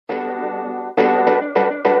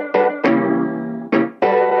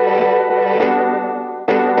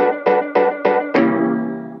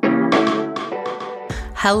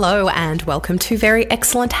Hello and welcome to Very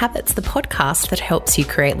Excellent Habits, the podcast that helps you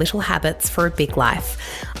create little habits for a big life.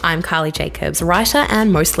 I'm Carly Jacobs, writer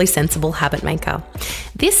and mostly sensible habit maker.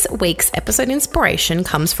 This week's episode inspiration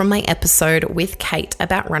comes from my episode with Kate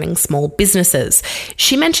about running small businesses.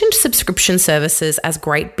 She mentioned subscription services as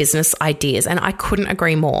great business ideas, and I couldn't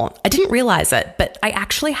agree more. I didn't realize it, but I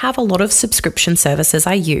actually have a lot of subscription services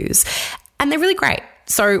I use, and they're really great.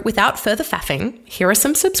 So without further faffing, here are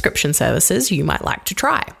some subscription services you might like to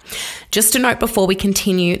try. Just a note before we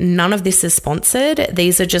continue, none of this is sponsored.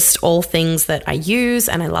 These are just all things that I use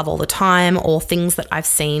and I love all the time, or things that I've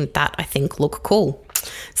seen that I think look cool.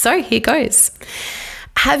 So here goes.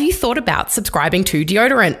 Have you thought about subscribing to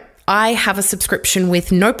deodorant? I have a subscription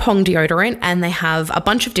with No Pong deodorant, and they have a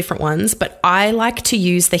bunch of different ones, but I like to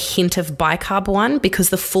use the hint of bicarb one because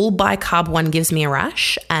the full bicarb one gives me a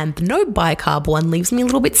rash and the no bicarb one leaves me a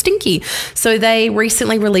little bit stinky. So they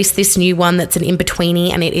recently released this new one that's an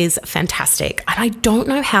in-betweenie, and it is fantastic. And I don't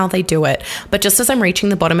know how they do it, but just as I'm reaching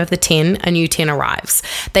the bottom of the tin, a new tin arrives.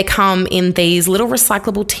 They come in these little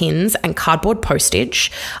recyclable tins and cardboard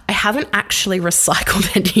postage. I haven't actually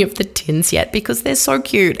recycled any of the tins yet because they're so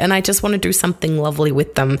cute, and I just want to do something lovely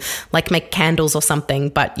with them, like make candles or something,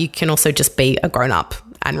 but you can also just be a grown-up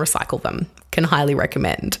and recycle them. Can highly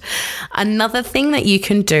recommend. Another thing that you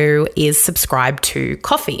can do is subscribe to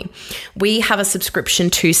coffee. We have a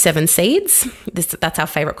subscription to Seven Seeds. That's our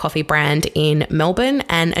favorite coffee brand in Melbourne,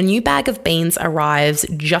 and a new bag of beans arrives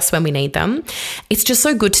just when we need them. It's just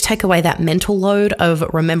so good to take away that mental load of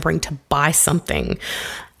remembering to buy something.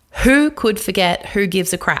 Who could forget Who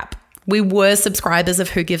Gives a Crap? We were subscribers of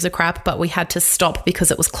Who Gives a Crap, but we had to stop because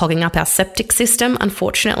it was clogging up our septic system,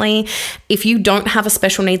 unfortunately. If you don't have a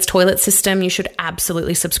special needs toilet system, you should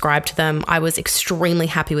absolutely subscribe to them. I was extremely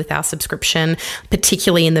happy with our subscription,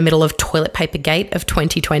 particularly in the middle of Toilet Paper Gate of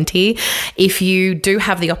 2020. If you do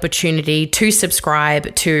have the opportunity to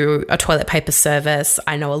subscribe to a toilet paper service,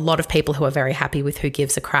 I know a lot of people who are very happy with Who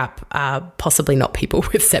Gives a Crap, possibly not people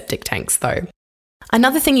with septic tanks though.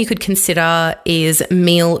 Another thing you could consider is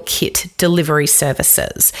meal kit delivery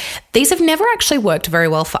services. These have never actually worked very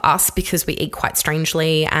well for us because we eat quite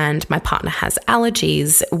strangely and my partner has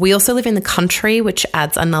allergies. We also live in the country, which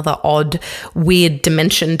adds another odd, weird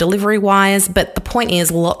dimension delivery-wise, but the point is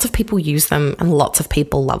lots of people use them and lots of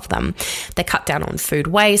people love them. They cut down on food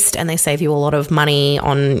waste and they save you a lot of money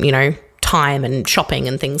on, time and shopping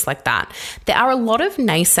and things like that. There are a lot of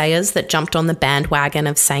naysayers that jumped on the bandwagon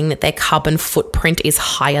of saying that their carbon footprint is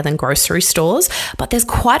higher than grocery stores, but there's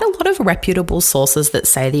quite a lot of reputable sources that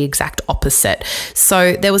say the exact opposite.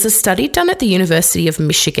 So there was a study done at the University of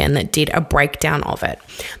Michigan that did a breakdown of it.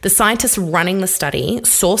 The scientists running the study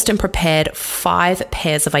sourced and prepared 5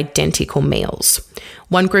 pairs of identical meals.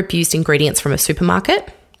 One group used ingredients from a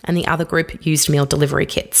supermarket and the other group used meal delivery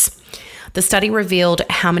kits. The study revealed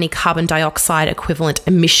how many carbon dioxide equivalent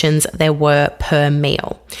emissions there were per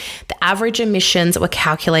meal. The average emissions were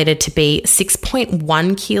calculated to be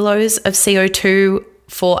 6.1 kilos of CO2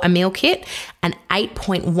 for a meal kit and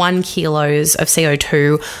 8.1 kilos of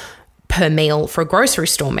CO2 per meal for a grocery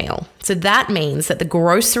store meal. So that means that the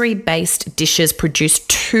grocery-based dishes produce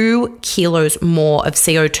 2 kilos more of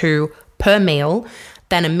CO2 per meal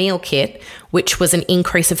than a meal kit, which was an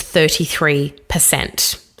increase of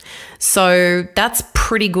 33%. So that's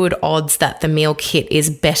pretty good odds that the meal kit is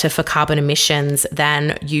better for carbon emissions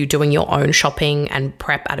than you doing your own shopping and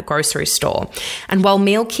prep at a grocery store. And while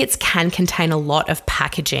meal kits can contain a lot of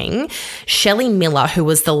packaging, Shelley Miller, who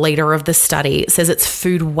was the leader of the study, says it's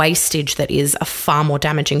food wastage that is a far more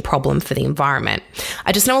damaging problem for the environment.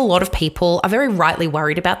 I just know a lot of people are very rightly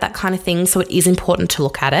worried about that kind of thing, so it is important to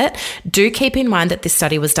look at it. Do keep in mind that this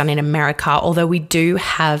study was done in America, although we do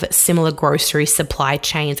have similar grocery supply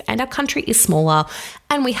chains and our country is smaller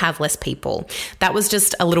and we have less people. That was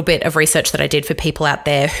just a little bit of research that I did for people out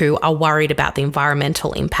there who are worried about the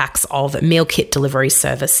environmental impacts of meal kit delivery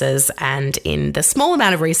services. And in the small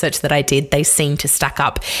amount of research that I did, they seem to stack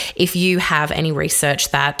up. If you have any research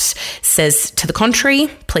that says to the contrary,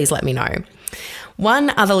 please let me know.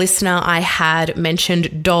 One other listener I had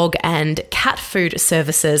mentioned dog and cat food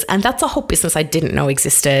services, and that's a whole business I didn't know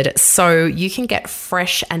existed. So you can get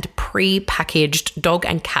fresh and pre-packaged dog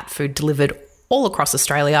and cat food delivered all across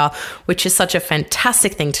Australia, which is such a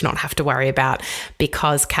fantastic thing to not have to worry about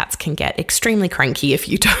because cats can get extremely cranky if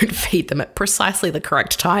you don't feed them at precisely the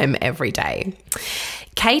correct time every day.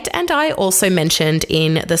 Kate and I also mentioned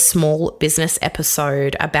in the small business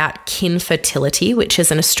episode about Kin Fertility, which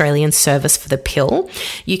is an Australian service for the pill.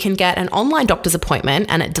 You can get an online doctor's appointment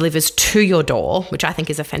and it delivers to your door, which I think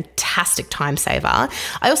is a fantastic time saver.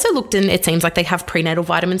 I also looked and it seems like they have prenatal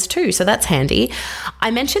vitamins too, so that's handy.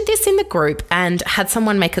 I mentioned this in the group and had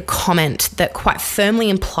someone make a comment that quite firmly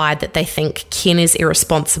implied that they think Kin is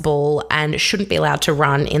irresponsible and shouldn't be allowed to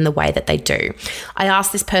run in the way that they do. I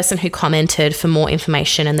asked this person who commented for more information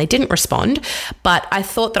and they didn't respond, but I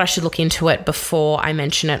thought that I should look into it before I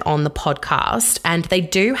mention it on the podcast. And they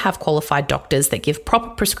do have qualified doctors that give proper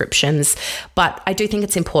prescriptions, but I do think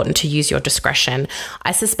it's important to use your discretion.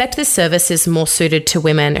 I suspect this service is more suited to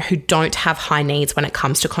women who don't have high needs when it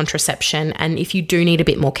comes to contraception. And if you do need a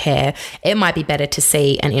bit more care, it might be better to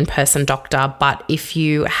see an in-person doctor. But if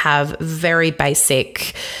you have very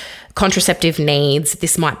basic contraceptive needs,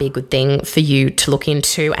 this might be a good thing for you to look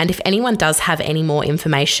into. And if anyone does have any more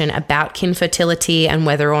information about Kin Fertility and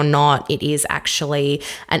whether or not it is actually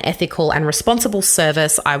an ethical and responsible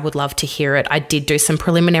service, I would love to hear it. I did do some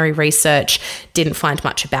preliminary research, didn't find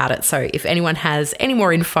much about it. So if anyone has any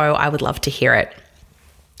more info, I would love to hear it.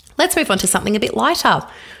 Let's move on to something a bit lighter.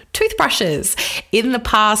 Toothbrushes. In the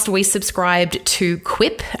past, we subscribed to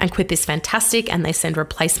Quip, and Quip is fantastic, and they send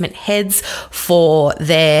replacement heads for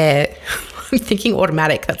their, I'm thinking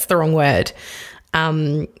automatic, that's the wrong word.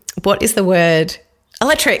 What is the word?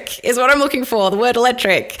 Electric is what I'm looking for, the word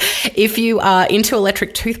electric. If you are into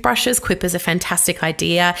electric toothbrushes, Quip is a fantastic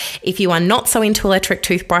idea. If you are not so into electric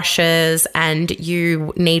toothbrushes and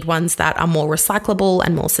you need ones that are more recyclable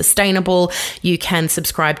and more sustainable, you can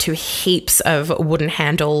subscribe to heaps of wooden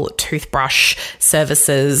handle toothbrush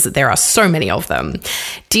services. There are so many of them.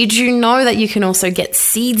 Did you know that you can also get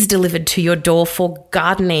seeds delivered to your door for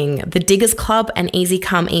gardening? The Diggers Club and Easy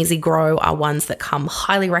Come Easy Grow are ones that come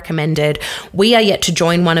highly recommended. We are yet to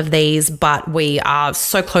join one of these, but we are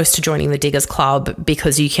so close to joining the Diggers Club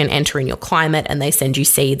because you can enter in your climate and they send you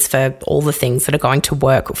seeds for all the things that are going to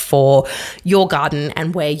work for your garden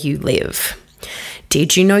and where you live.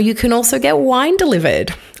 Did you know you can also get wine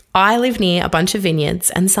delivered? I live near a bunch of vineyards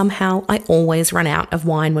and somehow I always run out of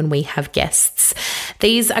wine when we have guests.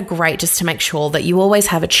 These are great just to make sure that you always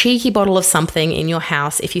have a cheeky bottle of something in your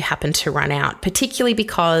house if you happen to run out, particularly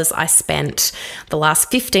because I spent the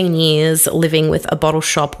last 15 years living with a bottle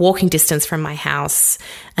shop walking distance from my house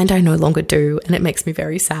and I no longer do, and it makes me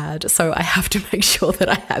very sad. So I have to make sure that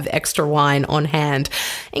I have extra wine on hand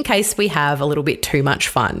in case we have a little bit too much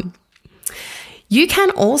fun. You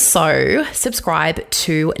can also subscribe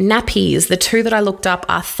to Nappies. The two that I looked up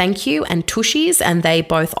are Thank You and Tushies, and they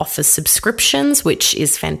both offer subscriptions, which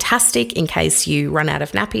is fantastic in case you run out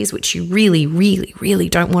of nappies, which you really, really, really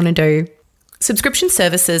don't want to do. Subscription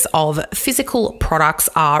services of physical products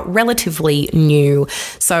are relatively new,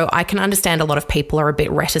 so I can understand a lot of people are a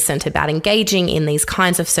bit reticent about engaging in these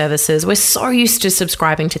kinds of services. We're so used to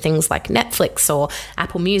subscribing to things like Netflix or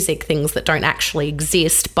Apple Music, things that don't actually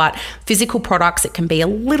exist, but physical products, it can be a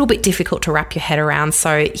little bit difficult to wrap your head around.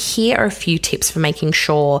 So here are a few tips for making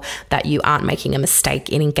sure that you aren't making a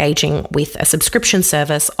mistake in engaging with a subscription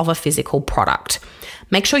service of a physical product.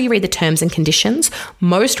 Make sure you read the terms and conditions.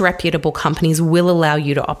 Most reputable companies will allow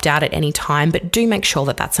you to opt out at any time, but do make sure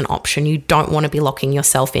that that's an option. You don't want to be locking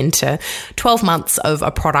yourself into 12 months of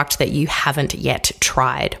a product that you haven't yet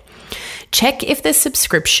tried. Check if the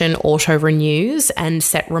subscription auto-renews and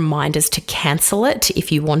set reminders to cancel it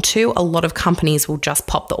if you want to. A lot of companies will just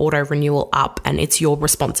pop the auto-renewal up and it's your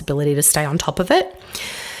responsibility to stay on top of it.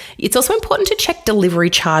 It's also important to check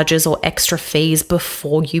delivery charges or extra fees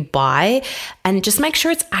before you buy and just make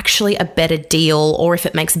sure it's actually a better deal or if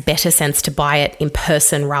it makes better sense to buy it in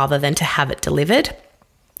person rather than to have it delivered.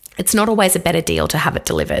 It's not always a better deal to have it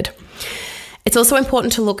delivered. It's also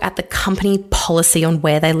important to look at the company policy on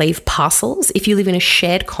where they leave parcels. If you live in a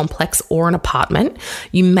shared complex or an apartment,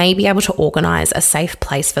 you may be able to organise a safe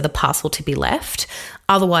place for the parcel to be left.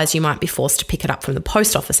 Otherwise, you might be forced to pick it up from the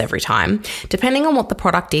post office every time. Depending on what the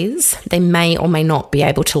product is, they may or may not be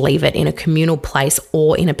able to leave it in a communal place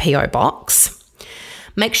or in a PO box.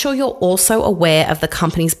 Make sure you're also aware of the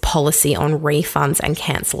company's policy on refunds and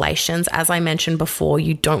cancellations. As I mentioned before,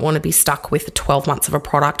 you don't want to be stuck with 12 months of a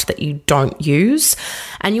product that you don't use.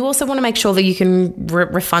 And you also want to make sure that you can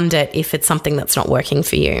refund it if it's something that's not working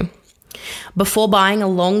for you. Before buying a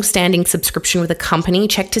long-standing subscription with a company,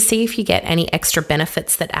 check to see if you get any extra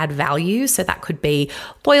benefits that add value. So that could be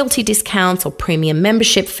loyalty discounts or premium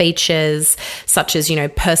membership features, such as,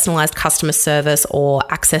 personalized customer service or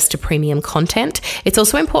access to premium content. It's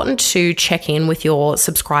also important to check in with your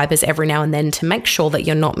subscribers every now and then to make sure that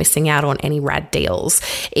you're not missing out on any rad deals.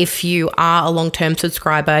 If you are a long-term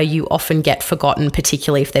subscriber, you often get forgotten,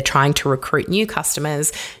 particularly if they're trying to recruit new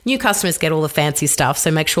customers. New customers get all the fancy stuff,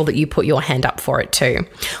 so make sure that you put your hand up for it too.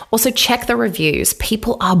 Also, check the reviews.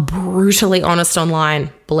 People are brutally honest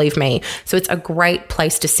online, believe me. So it's a great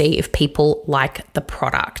place to see if people like the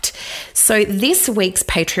product. So this week's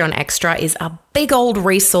Patreon Extra is a big old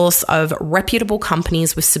resource of reputable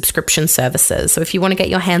companies with subscription services. So if you want to get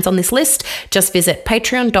your hands on this list, just visit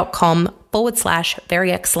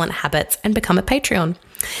patreon.com/veryexcellenthabits and become a Patreon.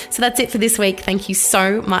 So that's it for this week. Thank you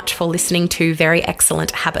so much for listening to Very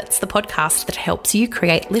Excellent Habits, the podcast that helps you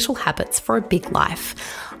create little habits for a big life.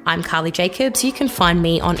 I'm Carly Jacobs. You can find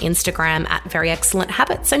me on Instagram at Very Excellent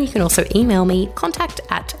Habits, and you can also email me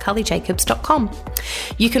contact@carlyjacobs.com.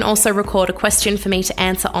 You can also record a question for me to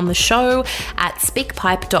answer on the show at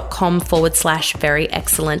speakpipe.com/Very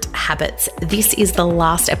Excellent Habits. This is the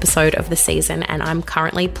last episode of the season, and I'm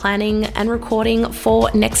currently planning and recording for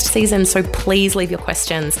next season. So please leave your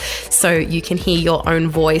questions so you can hear your own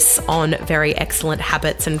voice on Very Excellent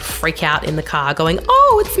Habits and freak out in the car going,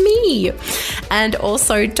 oh, it's me. And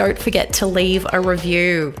also, don't forget to leave a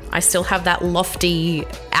review. I still have that lofty,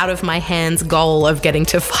 out of my hands goal of getting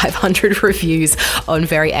to 500 reviews on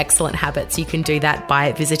Very Excellent Habits. You can do that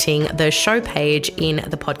by visiting the show page in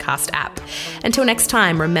the podcast app. Until next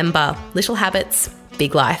time, remember, little habits,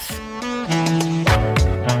 big life.